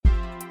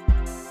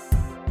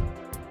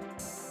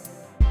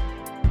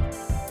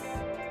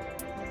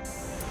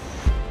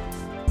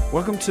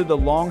Welcome to the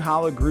Long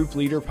Hollow Group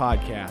Leader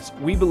Podcast.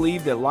 We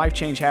believe that life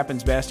change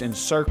happens best in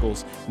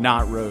circles,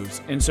 not rows.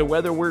 And so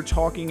whether we're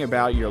talking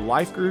about your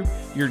life group,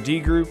 your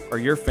D group, or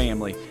your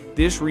family,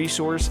 this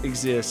resource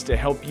exists to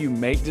help you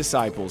make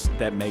disciples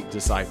that make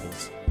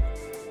disciples.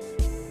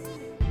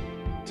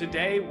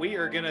 Today, we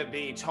are going to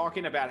be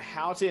talking about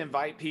how to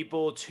invite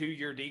people to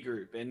your D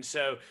group. And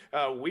so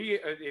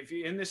if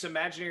you're in this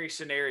imaginary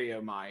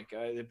scenario, Mike,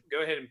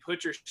 go ahead and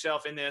put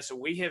yourself in this.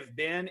 We have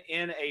been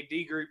in a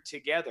D group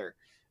together.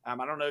 I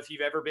don't know if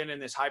you've ever been in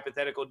this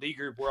hypothetical D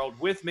group world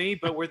with me,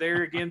 but we're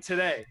there again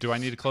today. Do I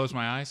need to close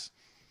my eyes?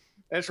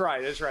 That's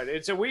right. That's right.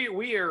 And so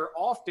we are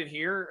often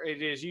here.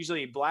 It is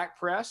usually Black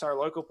Press, our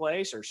local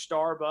place, or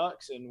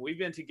Starbucks, and we've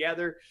been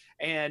together.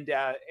 And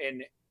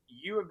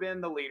you have been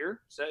the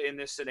leader in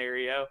this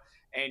scenario,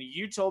 and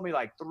you told me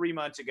like 3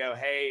 months ago,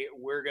 hey,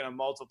 we're going to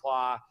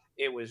multiply.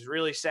 It was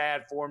really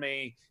sad for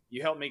me.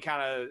 You helped me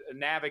kind of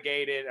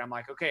navigate it. I'm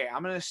like, okay,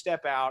 I'm going to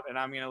step out and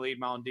I'm going to lead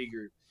my own D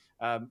group.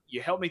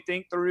 You helped me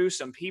think through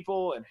some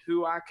people and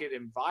who I could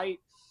invite.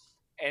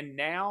 And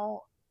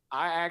now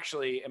I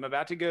actually am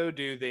about to go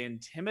do the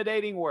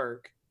intimidating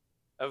work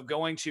of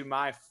going to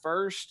my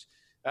first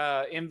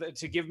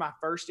to give my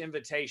first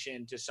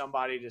invitation to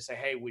somebody to say,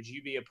 hey, would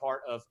you be a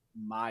part of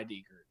my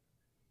D group?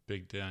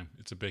 Big time.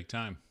 It's a big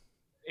time.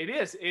 It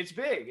is. It's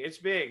big. It's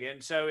big.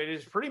 And so it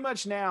is pretty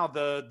much now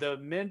the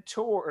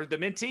mentor or the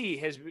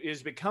mentee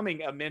is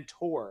becoming a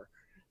mentor.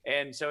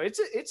 And so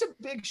it's a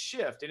big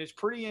shift, and it's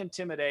pretty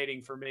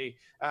intimidating for me.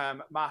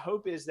 My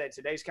hope is that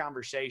today's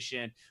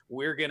conversation,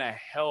 we're going to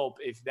help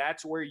if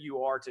that's where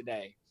you are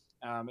today.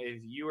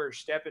 If you are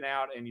stepping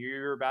out and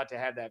you're about to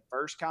have that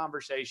first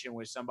conversation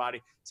with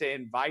somebody to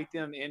invite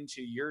them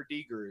into your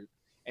D group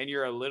and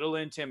you're a little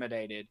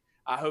intimidated,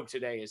 I hope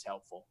today is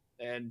helpful.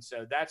 And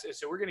so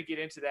we're going to get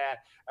into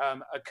that.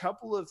 A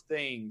couple of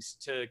things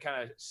to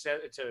kind of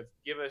to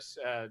give us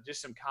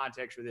just some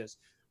context for this.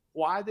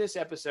 Why this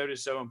episode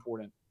is so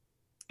important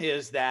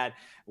is that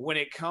when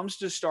it comes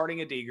to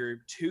starting a D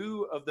group,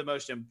 two of the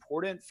most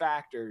important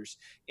factors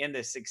in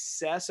the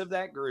success of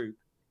that group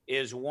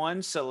is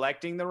one,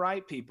 selecting the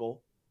right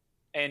people,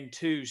 and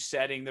two,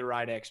 setting the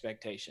right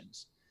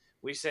expectations.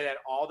 We say that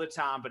all the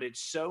time, but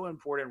it's so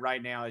important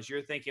right now as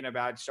you're thinking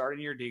about starting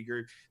your D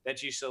group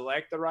that you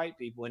select the right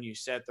people and you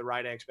set the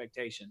right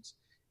expectations.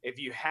 If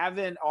you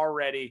haven't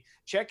already,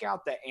 check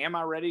out the Am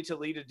I Ready to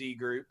Lead a D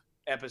Group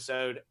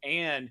episode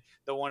and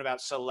the one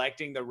about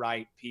selecting the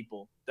right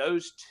people.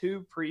 Those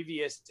two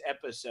previous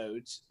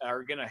episodes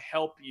are going to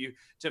help you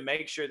to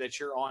make sure that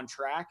you're on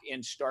track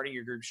in starting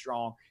your group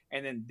strong.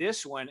 And then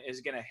this one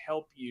is going to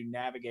help you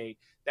navigate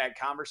that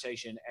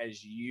conversation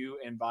as you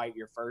invite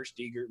your first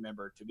D group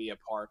member to be a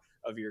part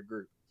of your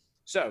group.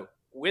 So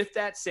with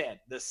that said,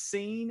 the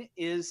scene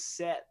is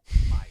set,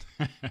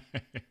 Mike.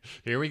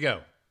 Here we go.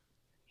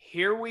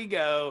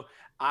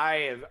 I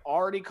have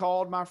already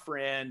called my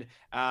friend.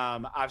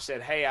 I've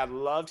said, hey, I'd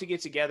love to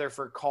get together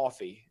for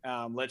coffee.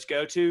 Let's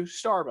go to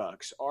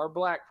Starbucks or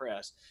Black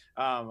Press.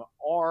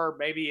 Or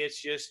maybe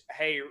it's just,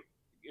 hey,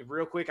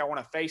 real quick, I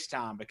want to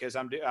FaceTime because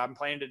I'm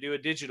planning to do a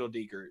digital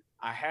D group.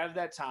 I have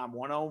that time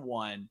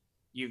one-on-one.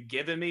 You've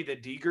given me the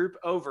D group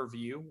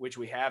overview, which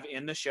we have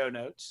in the show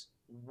notes.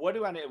 What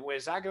do I need?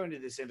 As I go into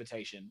this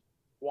invitation,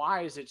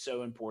 why is it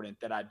so important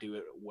that I do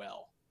it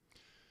well?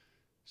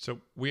 So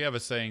we have a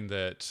saying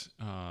that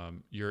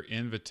your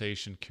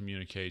invitation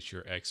communicates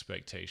your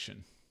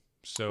expectation.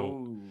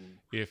 So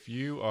if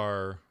you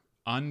are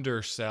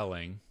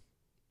underselling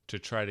to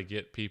try to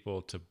get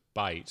people to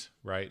bite,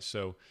 right?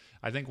 So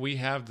I think we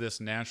have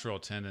this natural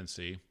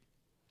tendency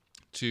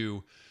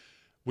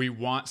we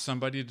want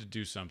somebody to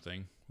do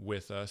something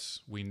with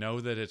us. We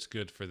know that it's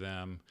good for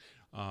them,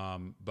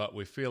 but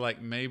we feel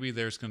like maybe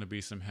there's going to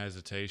be some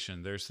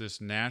hesitation. There's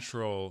this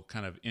natural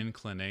kind of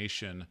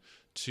inclination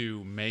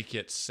to make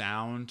it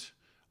sound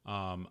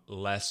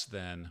less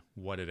than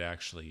what it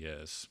actually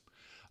is.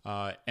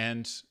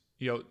 And,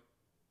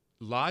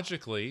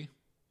 logically,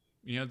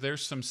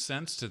 there's some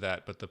sense to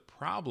that. But the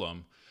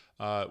problem,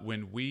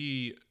 when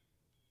we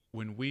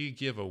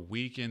give a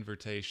weak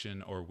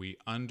invitation or we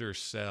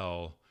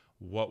undersell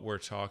what we're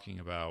talking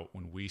about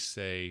when we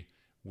say,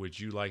 would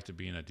you like to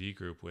be in a D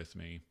group with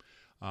me,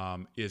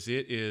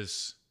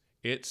 it's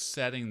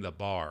setting the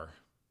bar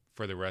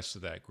for the rest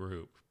of that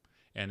group.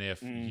 And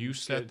if you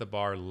set the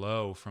bar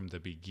low from the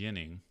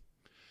beginning,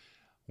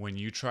 when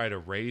you try to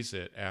raise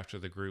it after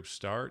the group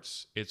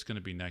starts, it's going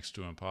to be next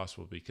to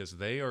impossible because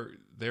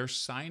they're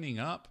signing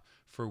up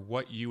for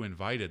what you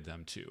invited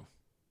them to.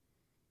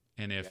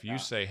 And if you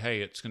say, hey,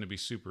 it's going to be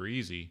super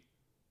easy,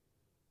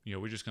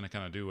 we're just going to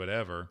kind of do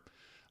whatever.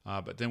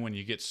 But then when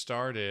you get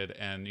started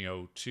and,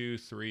 2,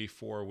 3,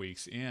 4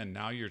 weeks in,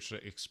 now you're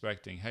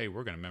expecting, hey,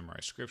 we're going to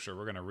memorize scripture.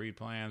 We're going to read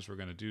plans. We're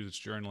going to do this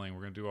journaling.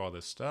 We're going to do all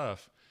this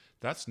stuff.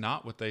 That's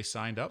not what they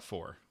signed up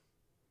for.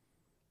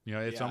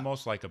 It's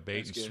almost like a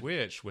bait and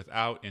switch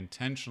without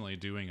intentionally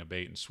doing a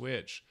bait and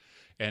switch.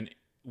 And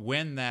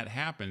when that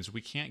happens,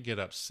 we can't get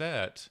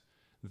upset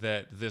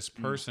that this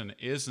person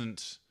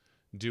isn't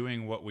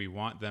doing what we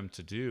want them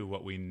to do,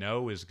 what we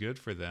know is good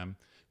for them,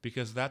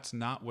 because that's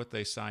not what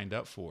they signed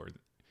up for.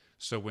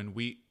 So when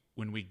we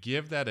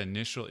give that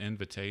initial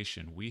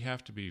invitation, we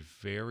have to be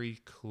very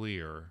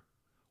clear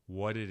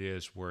what it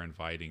is we're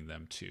inviting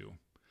them to.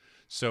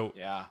 So,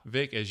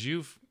 Vic, as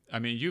you've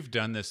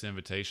done this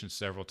invitation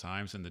several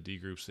times in the D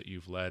groups that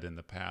you've led in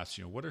the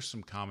past. What are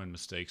some common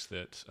mistakes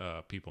that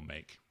people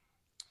make?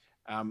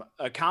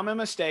 A common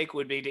mistake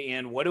would be to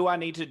end, what do I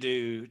need to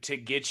do to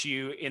get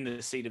you in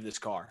the seat of this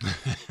car?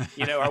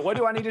 Or what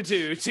do I need to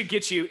do to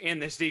get you in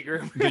this D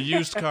group? The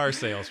used car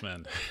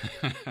salesman.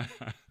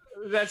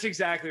 That's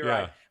exactly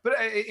right. Yeah. But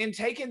in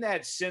taking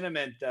that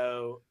sentiment,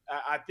 though,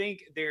 I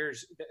think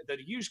there's the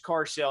used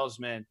car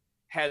salesman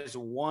has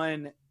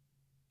one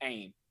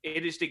aim.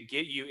 It is to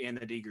get you in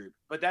the D group.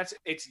 But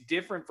it's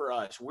different for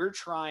us. We're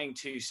trying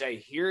to say,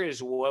 here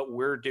is what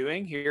we're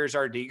doing. Here's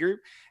our D group.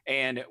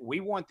 And we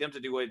want them to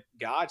do what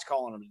God's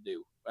calling them to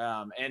do.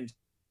 And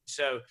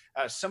so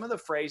some of the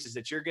phrases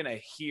that you're going to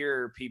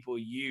hear people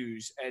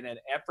use in an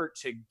effort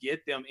to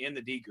get them in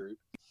the D group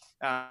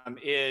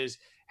is,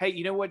 hey,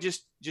 you know what?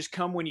 Just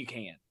come when you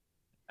can.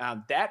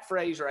 That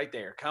phrase right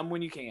there, come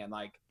when you can,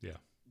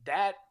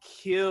 that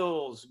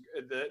kills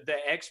the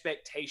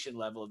expectation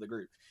level of the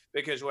group,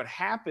 because what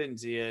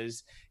happens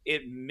is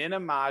it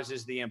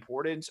minimizes the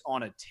importance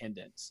on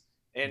attendance.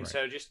 And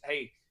so just,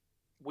 hey,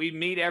 we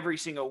meet every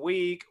single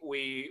week.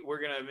 We're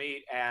going to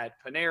meet at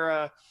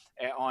Panera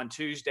on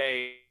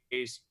Tuesdays,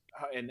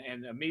 and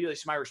immediately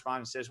somebody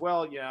responds and says,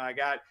 well,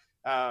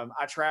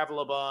 I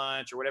travel a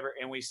bunch or whatever.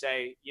 And we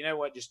say, you know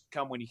what, just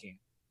come when you can.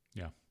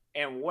 Yeah.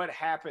 And what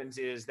happens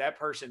is that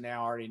person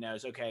now already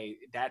knows, okay,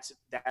 that's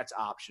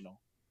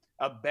optional.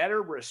 A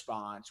better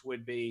response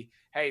would be,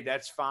 hey,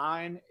 that's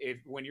fine. If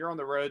when you're on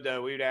the road,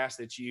 though, we would ask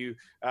that you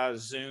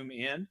Zoom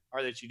in,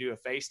 or that you do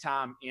a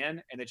FaceTime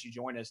in, and that you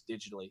join us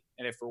digitally.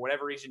 And if for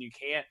whatever reason you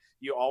can't,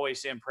 you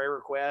always send prayer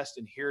requests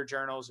and hear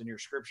journals and your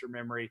scripture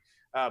memory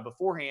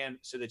beforehand,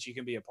 so that you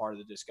can be a part of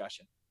the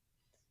discussion.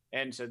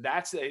 And so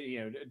that's,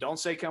 don't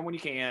say come when you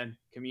can,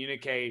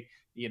 communicate,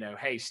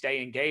 hey,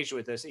 stay engaged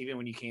with us even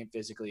when you can't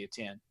physically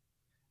attend.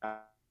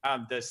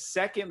 The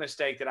second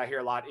mistake that I hear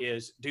a lot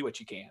is do what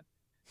you can.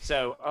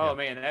 So,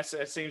 man,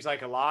 that seems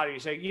like a lot. You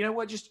say, you know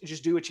what,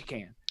 just do what you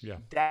can. Yeah.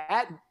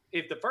 That,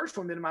 if the first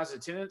one minimizes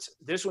attendance,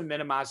 this one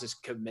minimizes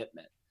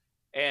commitment.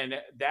 And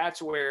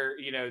that's where,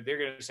 they're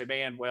going to say,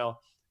 man, well,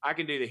 I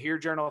can do the hear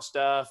journal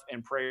stuff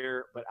and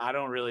prayer, but I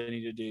don't really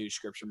need to do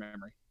scripture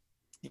memory,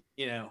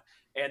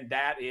 and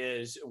that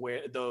is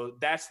where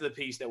that's the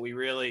piece that we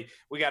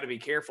got to be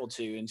careful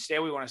to.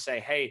 Instead, we want to say,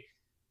 hey,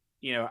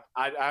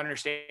 I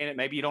understand it.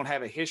 Maybe you don't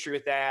have a history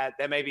with that.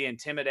 That may be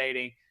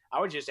intimidating. I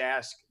would just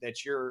ask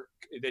that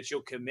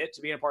you'll commit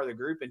to being a part of the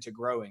group and to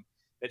growing,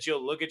 that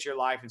you'll look at your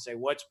life and say,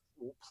 what's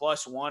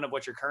plus one of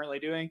what you're currently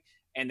doing,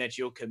 and that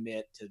you'll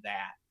commit to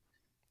that.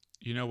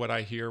 You know what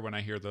I hear when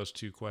I hear those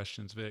two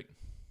questions, Vic?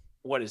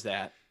 What is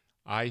that?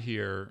 I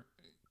hear,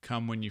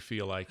 come when you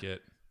feel like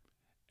it,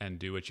 and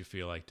do what you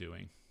feel like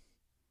doing.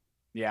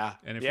 Yeah.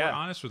 And if we're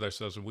honest with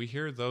ourselves, when we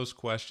hear those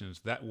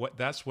questions,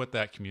 that's what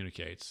that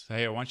communicates.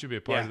 Hey, I want you to be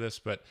a part of this,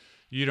 but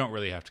you don't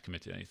really have to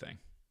commit to anything.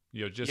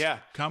 Just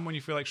come when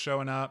you feel like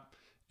showing up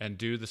and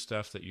do the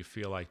stuff that you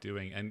feel like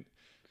doing. And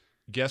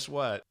guess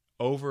what?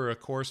 Over a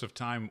course of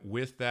time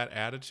with that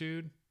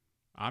attitude,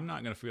 I'm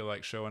not going to feel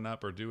like showing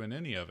up or doing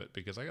any of it,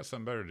 because I got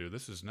something better to do.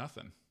 This is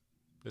nothing.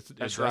 It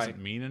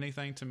doesn't mean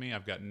anything to me.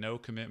 I've got no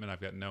commitment.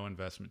 I've got no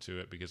investment to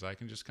it, because I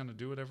can just kind of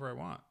do whatever I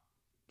want.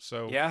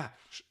 So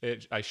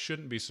I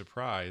shouldn't be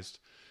surprised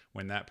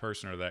when that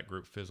person or that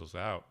group fizzles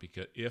out,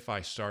 because if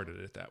I started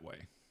it that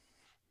way.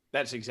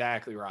 That's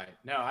exactly right.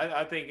 No,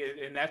 I think,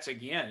 and that's,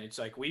 again, it's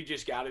like, we've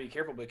just got to be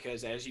careful,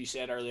 because as you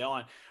said early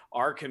on,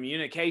 our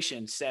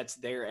communication sets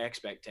their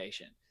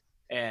expectation.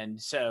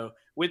 And so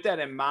with that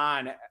in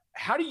mind,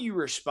 how do you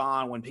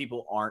respond when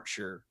people aren't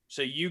sure?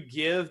 So you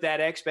give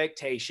that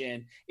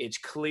expectation, it's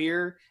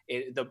clear,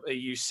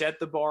 you set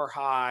the bar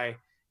high,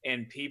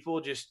 and people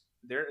just,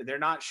 they're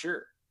not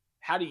sure.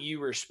 How do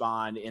you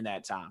respond in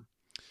that time?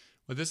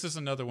 Well, this is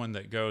another one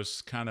that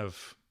goes kind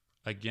of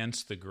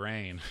against the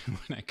grain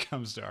when it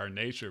comes to our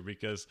nature,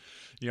 because,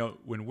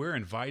 when we're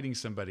inviting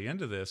somebody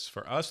into this,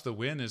 for us, the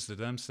win is to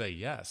them say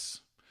yes.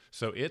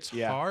 So it's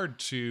hard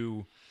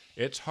to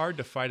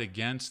fight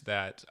against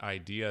that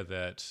idea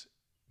that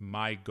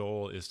my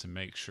goal is to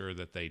make sure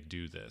that they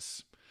do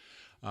this.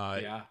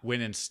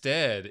 When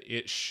instead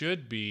it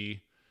should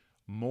be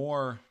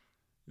more,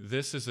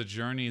 this is a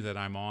journey that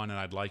I'm on and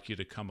I'd like you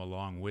to come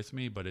along with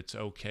me, but it's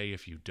okay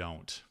if you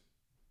don't.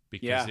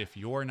 Because if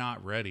you're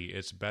not ready,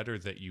 it's better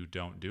that you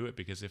don't do it.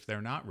 Because if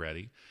they're not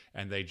ready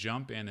and they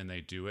jump in and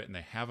they do it and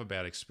they have a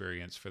bad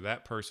experience, for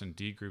that person,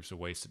 D group's a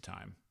waste of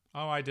time.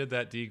 Oh, I did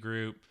that D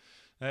group.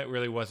 That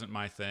really wasn't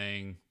my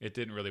thing. It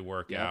didn't really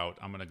work out.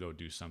 I'm going to go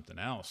do something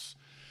else.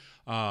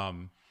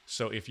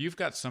 So if you've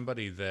got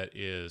somebody that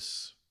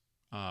is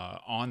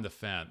on the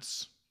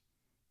fence,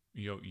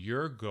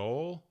 your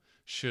goal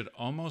should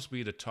almost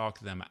be to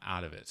talk them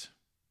out of it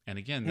And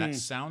again, that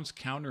sounds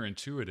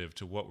counterintuitive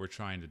to what we're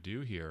trying to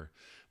do here,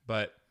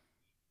 but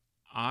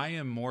I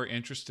am more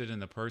interested in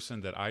the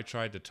person that I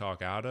tried to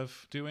talk out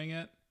of doing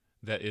it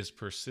that is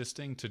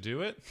persisting to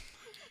do it.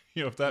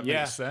 If that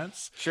makes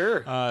sense.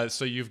 Sure.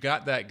 So you've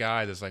got that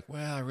guy that's like,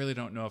 well, I really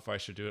don't know if I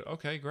should do it.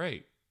 Okay,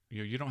 great.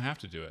 You don't have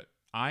to do it.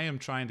 I am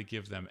trying to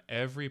give them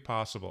every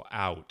possible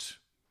out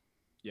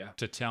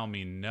to tell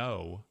me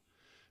no,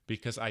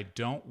 because I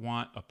don't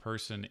want a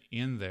person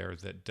in there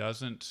that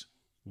doesn't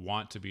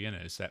want to be in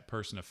it. It's that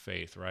person of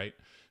faith, right?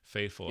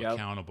 Faithful,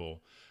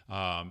 accountable,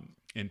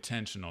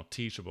 intentional,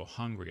 teachable,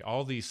 hungry,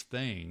 all these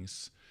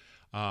things.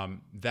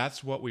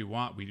 That's what we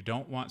want. We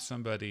don't want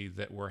somebody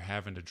that we're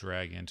having to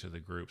drag into the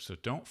group. So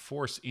don't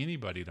force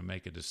anybody to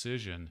make a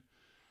decision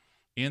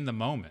in the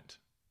moment.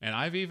 And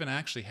I've even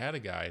actually had a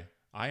guy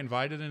I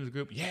invited into the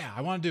group. Yeah,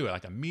 I want to do it.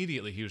 Like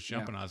immediately he was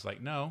jumping. I was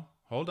like, no,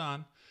 hold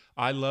on.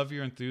 I love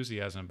your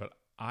enthusiasm, but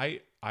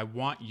I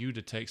want you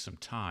to take some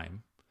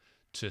time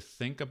to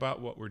think about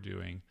what we're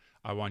doing.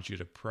 I want you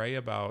to pray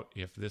about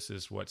if this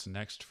is what's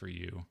next for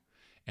you.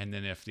 And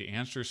then if the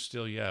answer is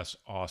still yes,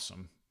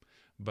 awesome.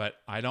 But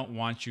I don't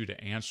want you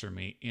to answer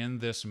me in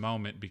this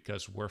moment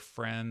because we're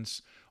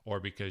friends or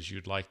because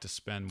you'd like to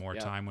spend more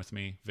time with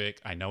me.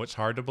 Vic, I know it's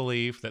hard to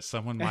believe that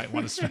someone might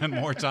want to spend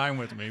more time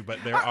with me, but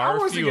there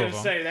are a few of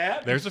them. Say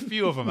that. There's a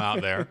few of them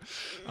out there.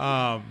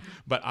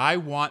 But I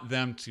want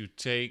them to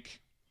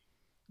take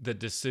the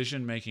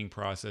decision-making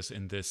process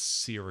in this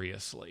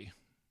seriously.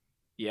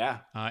 Yeah.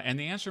 And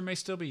the answer may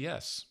still be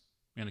yes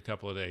in a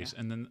couple of days,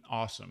 and then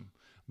awesome.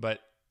 But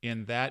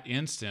in that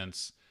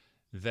instance,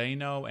 they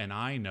know and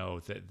I know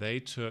that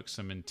they took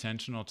some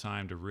intentional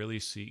time to really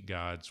seek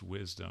God's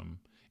wisdom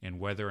in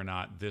whether or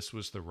not this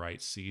was the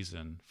right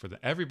season for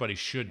the. Everybody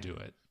should do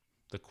it.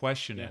 The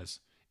question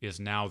is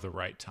now the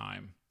right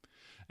time?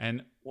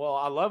 And well,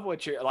 I love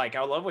what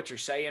you're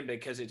saying,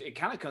 because it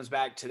kind of comes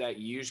back to that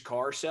used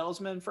car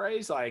salesman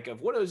phrase, like,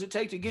 of what does it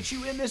take to get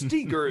you in this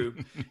D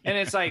group? And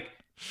it's like,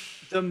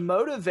 the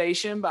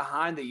motivation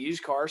behind the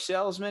used car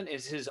salesman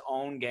is his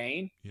own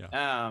gain.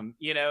 And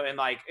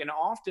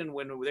often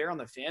when they're on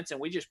the fence and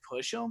we just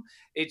push them,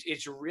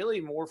 it's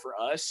really more for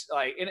us.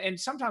 Like, and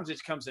sometimes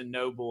it comes in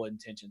noble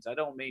intentions. I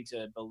don't mean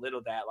to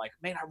belittle that. Like,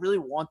 man, I really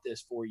want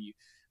this for you.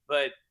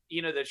 But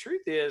the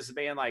truth is,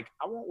 man, like,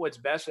 I want what's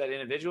best for that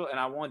individual, and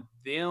I want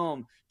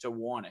them to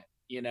want it.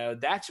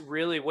 That's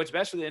really what's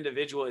best for the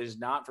individual. Is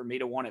not for me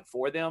to want it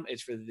for them.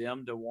 It's for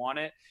them to want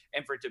it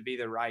and for it to be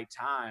the right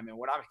time. And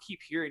what I keep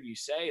hearing you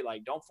say,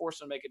 like, don't force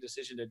them to make a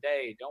decision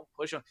today. Don't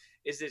push them.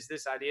 Is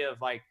this idea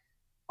of like,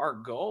 our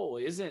goal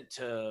isn't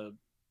to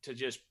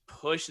just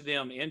push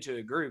them into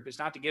a group. It's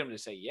not to get them to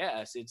say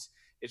yes.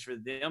 It's for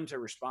them to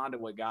respond to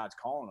what God's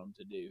calling them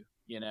to do,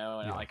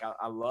 and like,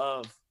 I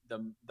love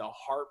the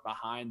heart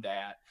behind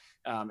that.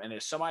 And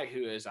as somebody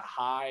who is a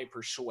high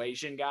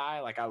persuasion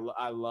guy, like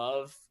I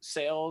love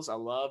sales. I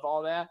love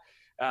all that.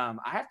 I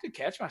have to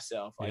catch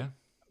myself like,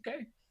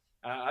 okay,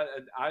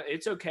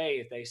 it's okay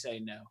if they say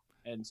no.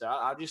 And so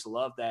I just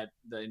love that,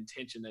 the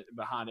intention that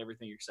behind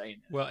everything you're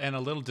saying. Well, and a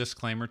little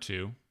disclaimer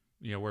too,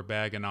 we're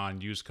bagging on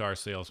used car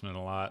salesmen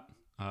a lot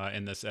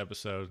in this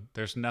episode.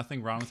 There's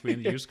nothing wrong with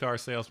being a used car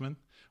salesman.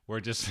 We're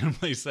just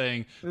simply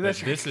saying that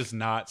this is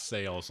not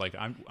sales. Like,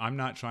 I'm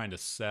not trying to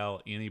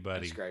sell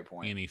anybody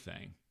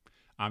anything.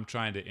 I'm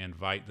trying to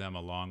invite them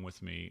along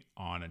with me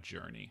on a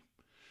journey.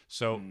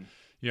 So,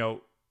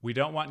 we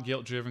don't want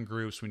guilt-driven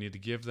groups. We need to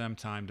give them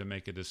time to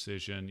make a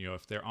decision.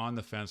 If they're on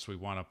the fence, we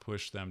want to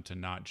push them to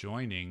not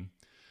joining.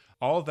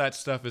 All of that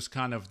stuff is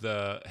kind of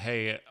the,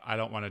 hey, I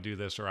don't want to do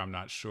this, or I'm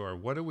not sure.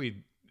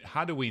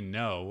 How do we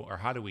know, or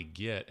how do we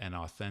get an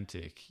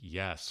authentic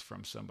yes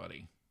from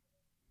somebody?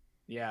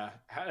 Yeah,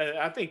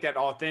 I think that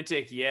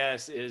authentic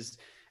yes is,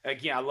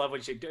 again, I love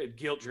what you do,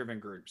 guilt-driven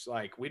groups.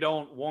 Like, we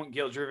don't want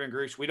guilt-driven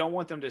groups. We don't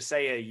want them to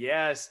say a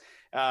yes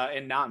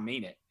and not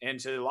mean it.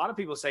 And so a lot of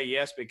people say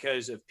yes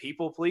because of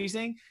people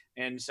pleasing.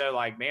 And so,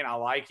 like, man, I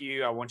like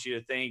you. I want you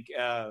to think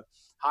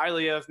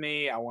highly of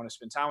me. I want to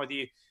spend time with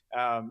you.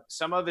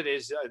 Some of it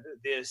is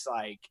this,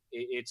 like,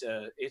 it's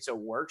a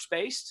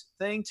works-based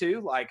thing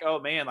too. Like, oh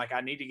man, like, I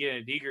need to get in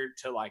a D group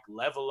to like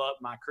level up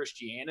my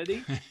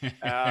Christianity,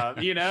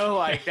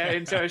 like that.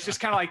 And so it's just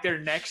kind of like their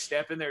next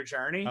step in their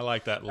journey. I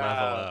like that, level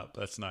up.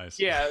 That's nice.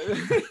 Yeah.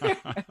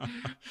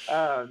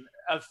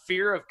 A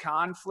fear of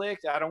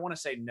conflict. I don't want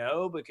to say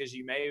no because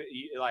you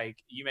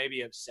may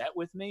be upset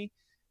with me.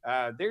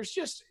 There's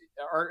just,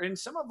 and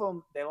some of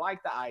them, they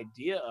like the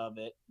idea of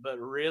it, but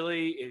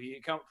really,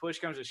 if push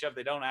comes to shove,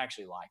 they don't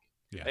actually like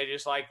it. Yeah. They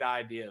just like the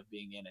idea of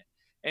being in it.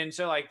 And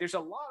so, like, there's a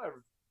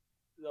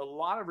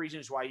lot of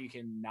reasons why you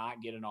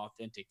cannot get an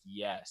authentic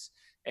yes.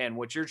 And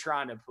what you're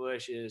trying to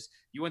push is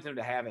you want them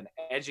to have an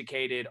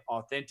educated,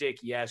 authentic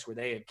yes, where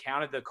they have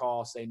counted the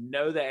costs, they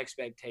know the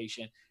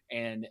expectation,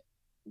 and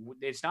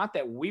it's not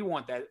that we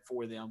want that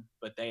for them,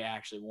 but they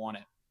actually want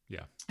it.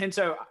 Yeah. And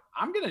so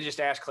I'm going to just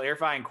ask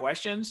clarifying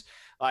questions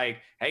like,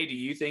 hey, do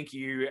you think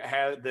you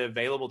have the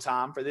available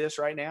time for this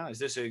right now? Is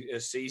this a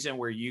season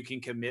where you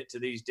can commit to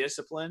these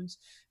disciplines?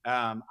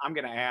 I'm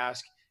going to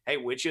ask, hey,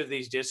 which of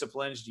these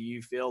disciplines do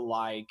you feel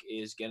like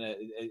is gonna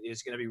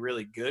be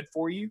really good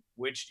for you?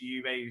 Which do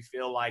you maybe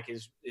feel like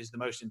is the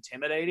most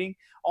intimidating?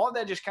 All of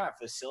that just kind of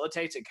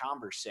facilitates a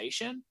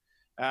conversation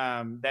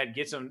that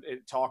gets them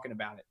talking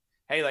about it.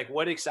 Hey, like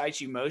what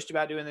excites you most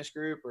about doing this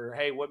group, or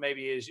hey, what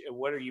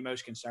are you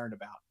most concerned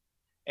about?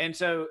 And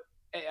so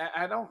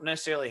I don't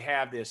necessarily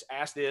have this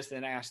ask this,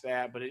 then ask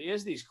that, but it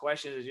is these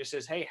questions. It just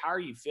says, hey, how are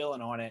you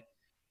feeling on it?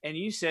 And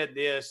you said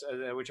this,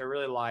 which I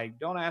really like.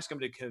 Don't ask them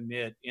to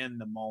commit in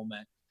the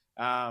moment.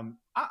 I'm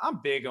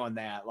big on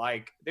that.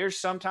 Like, there's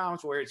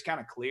sometimes where it's kind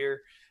of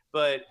clear,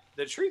 but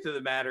the truth of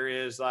the matter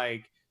is,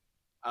 like,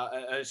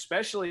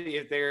 especially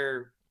if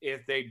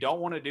they don't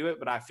want to do it,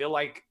 but I feel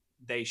like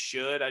they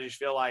should. I just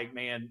feel like,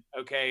 man,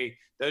 okay,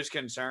 those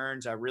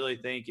concerns, I really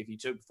think if you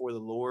took before the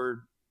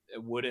Lord,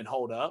 it wouldn't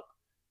hold up.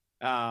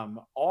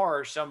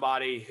 Or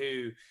somebody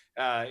who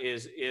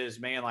is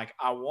man, like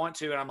I want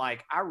to, and I'm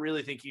like, I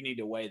really think you need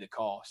to weigh the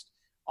cost.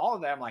 All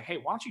of that, I'm like, hey,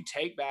 why don't you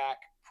take back,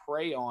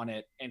 pray on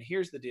it, and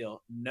here's the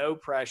deal: no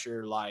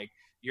pressure. Like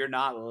you're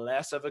not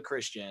less of a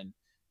Christian.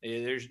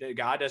 There's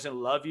God doesn't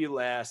love you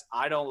less.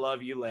 I don't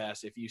love you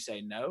less if you say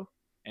no,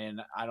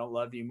 and I don't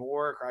love you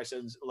more. Christ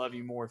doesn't love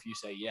you more if you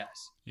say yes.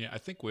 Yeah, I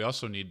think we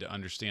also need to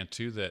understand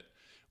too that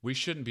we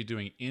shouldn't be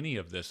doing any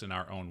of this in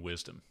our own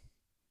wisdom.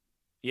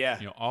 Yeah.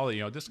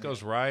 This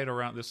goes right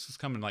around. This is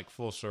coming like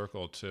full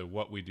circle to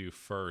what we do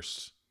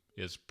first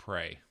is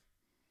pray.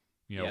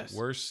 Yes.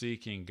 We're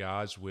seeking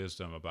God's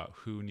wisdom about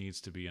who needs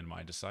to be in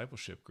my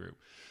discipleship group.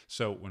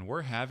 So when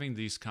we're having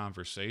these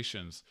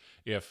conversations,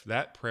 if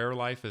that prayer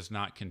life is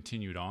not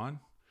continued on,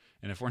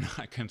 and if we're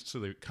not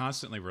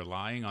constantly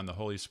relying on the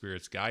Holy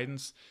Spirit's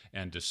guidance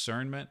and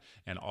discernment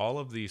and all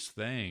of these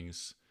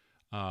things,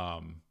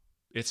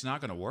 it's not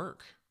going to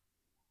work.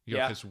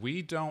 Because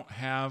we don't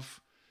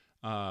have...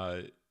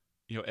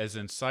 as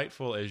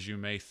insightful as you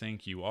may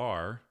think you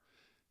are,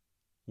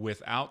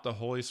 without the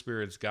Holy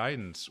Spirit's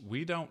guidance,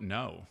 we don't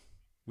know.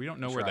 We don't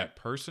know That's where right. that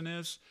person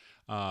is.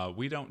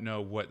 We don't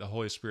know what the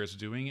Holy Spirit's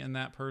doing in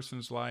that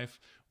person's life.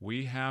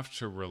 We have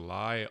to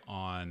rely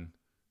on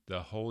the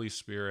Holy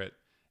Spirit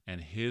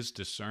and his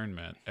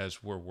discernment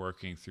as we're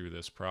working through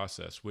this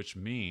process, which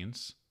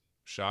means,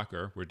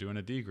 shocker, we're doing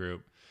a D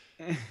group.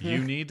 You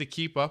need to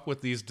keep up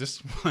with these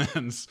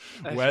disciplines,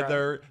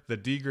 whether the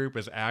D group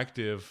is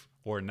active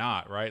or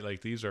not, right?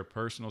 Like these are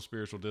personal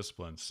spiritual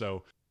disciplines.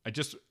 So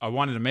I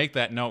wanted to make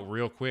that note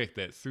real quick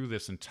that through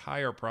this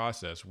entire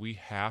process, we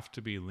have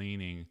to be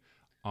leaning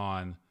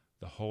on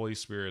the Holy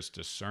Spirit's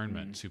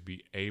discernment to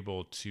be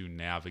able to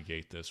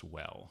navigate this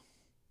well.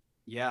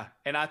 Yeah.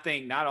 And I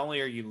think not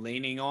only are you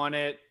leaning on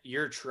it,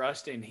 you're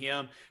trusting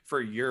him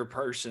for your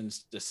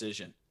person's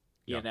decision.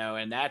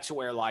 And that's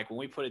where, like, when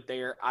we put it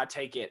there, I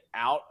take it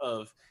out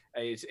of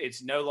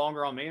it's no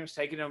longer on me. I'm just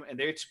taking them,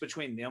 and it's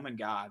between them and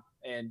God.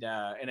 And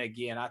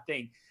again, I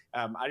think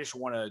I just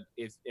want to,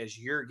 if as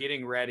you're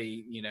getting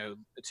ready,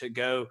 to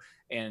go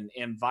and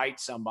invite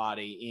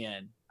somebody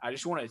in, I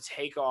just want to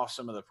take off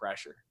some of the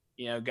pressure.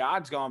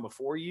 God's gone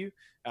before you.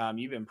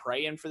 You've been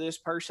praying for this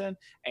person,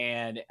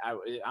 and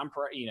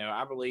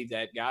I believe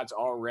that God's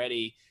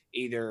already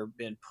either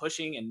been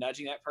pushing and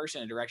nudging that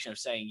person in the direction of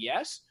saying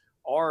yes,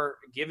 or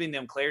giving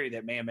them clarity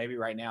that, man, maybe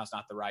right now is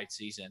not the right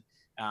season.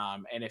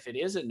 And if it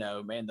is a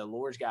no, man, the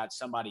Lord's got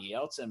somebody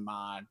else in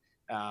mind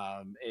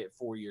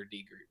for your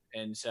D group.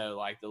 And so,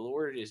 like, the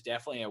Lord is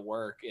definitely at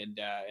work, and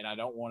I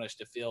don't want us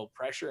to feel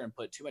pressure and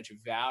put too much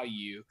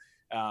value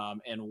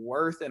and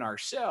worth in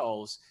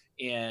ourselves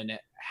in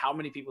how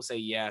many people say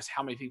yes,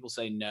 how many people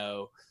say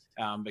no,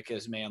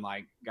 because, man,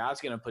 like,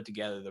 God's going to put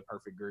together the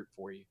perfect group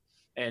for you.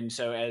 And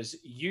so as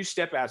you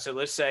step out, so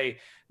let's say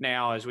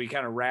now as we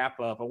kind of wrap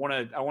up, I want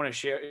to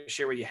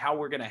share with you how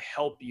we're going to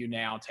help you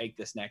now take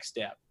this next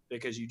step,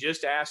 because you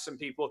just asked some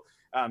people.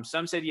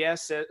 Some said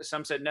yes,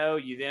 some said no.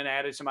 You then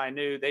added somebody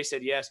new. They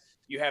said yes.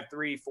 You have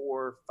 3,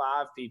 4,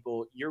 5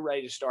 people. You're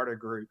ready to start a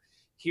group.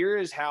 Here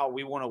is how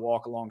we want to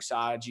walk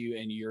alongside you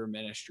in your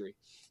ministry.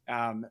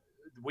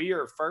 We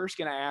are first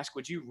going to ask,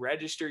 would you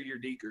register your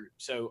D group?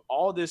 So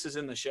all this is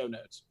in the show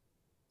notes.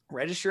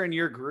 Registering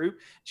your group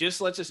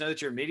just lets us know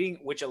that you're meeting,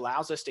 which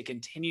allows us to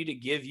continue to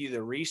give you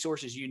the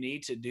resources you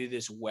need to do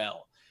this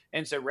well.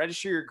 And so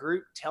register your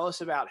group. Tell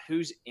us about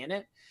who's in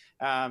it.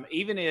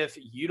 Even if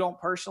you don't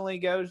personally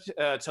go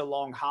to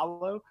Long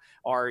Hollow,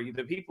 or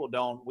the people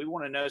don't, we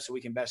want to know so we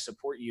can best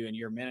support you in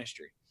your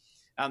ministry.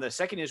 The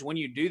second is, when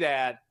you do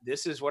that,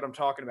 this is what I'm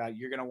talking about.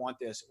 You're going to want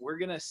this. We're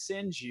going to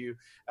send you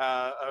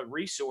a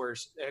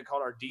resource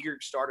called our D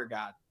Group Starter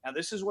Guide. Now,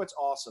 this is what's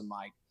awesome,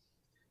 Mike.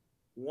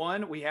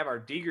 One, we have our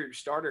D Group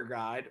Starter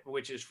Guide,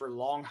 which is for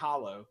Long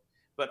Hollow,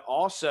 but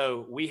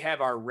also we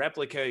have our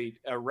Replicate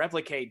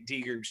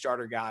D Group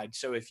Starter Guide.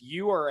 So if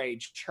you are a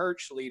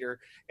church leader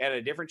at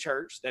a different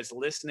church that's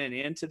listening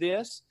into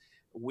this,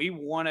 we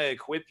want to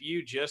equip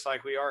you just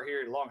like we are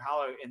here at Long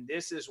Hollow. And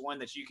this is one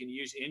that you can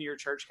use in your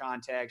church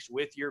context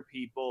with your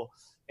people.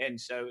 And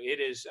so it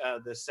is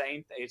the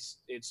same.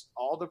 It's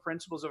all the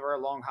principles of our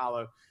Long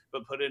Hollow,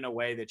 but put in a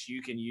way that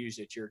you can use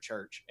at your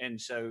church.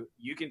 And so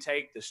you can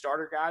take the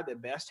starter guide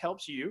that best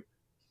helps you,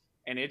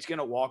 and it's going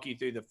to walk you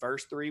through the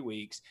first 3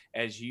 weeks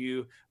as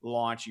you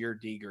launch your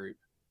D group.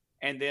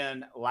 And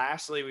then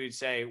lastly, we would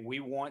say we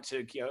want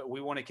to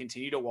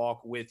continue to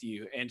walk with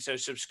you. And so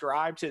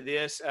subscribe to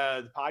this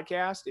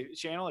podcast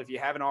channel if you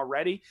haven't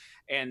already.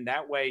 And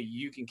that way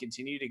you can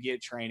continue to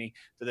get training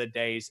for the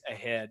days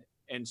ahead.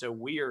 And so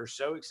we are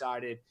so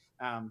excited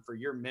for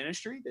your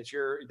ministry that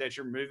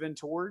you're moving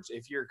towards.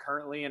 If you're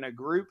currently in a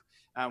group,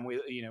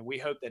 we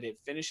hope that it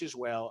finishes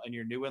well and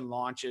your new one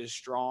launches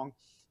strong.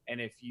 And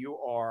if you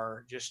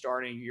are just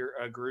starting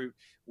a group,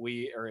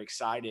 we are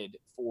excited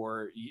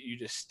for you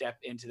to step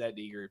into that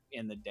D group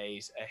in the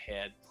days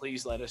ahead.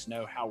 Please let us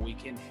know how we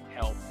can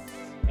help,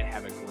 and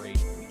have a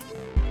great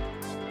week.